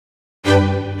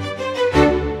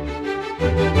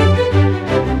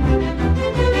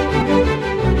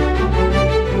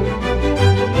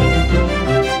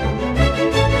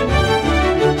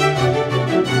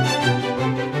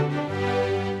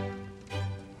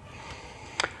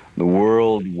The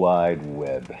World Wide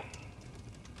Web.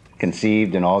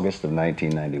 Conceived in August of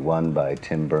 1991 by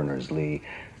Tim Berners-Lee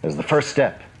as the first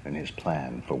step in his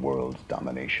plan for world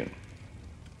domination.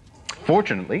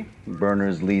 Fortunately,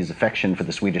 Berners-Lee's affection for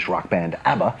the Swedish rock band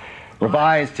ABBA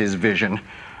revised his vision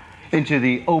into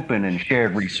the open and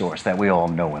shared resource that we all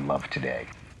know and love today.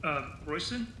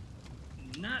 Royston?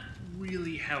 Not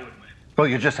really how it went. Well,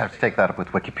 you just have to take that up with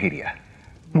Wikipedia.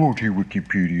 Won't he,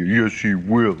 Wikipedia? Yes, he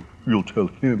will. You'll tell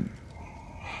him.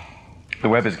 The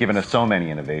web has given us so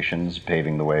many innovations,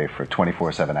 paving the way for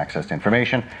 24/7 access to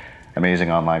information,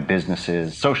 amazing online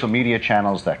businesses, social media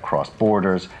channels that cross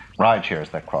borders, ride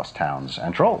shares that cross towns,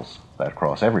 and trolls that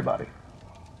cross everybody.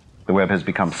 The web has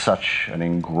become such an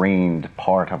ingrained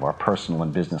part of our personal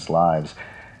and business lives.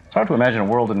 It's hard to imagine a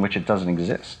world in which it doesn't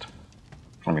exist.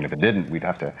 I mean, if it didn't, we'd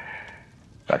have to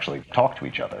actually talk to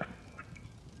each other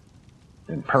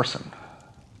in person,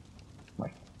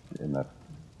 like in the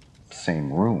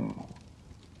same room.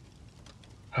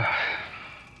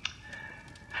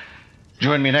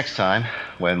 Join me next time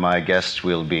when my guest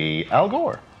will be Al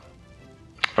Gore.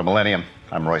 For Millennium,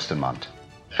 I'm Royston Mundt.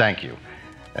 Thank you,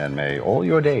 and may all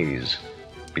your days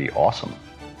be awesome.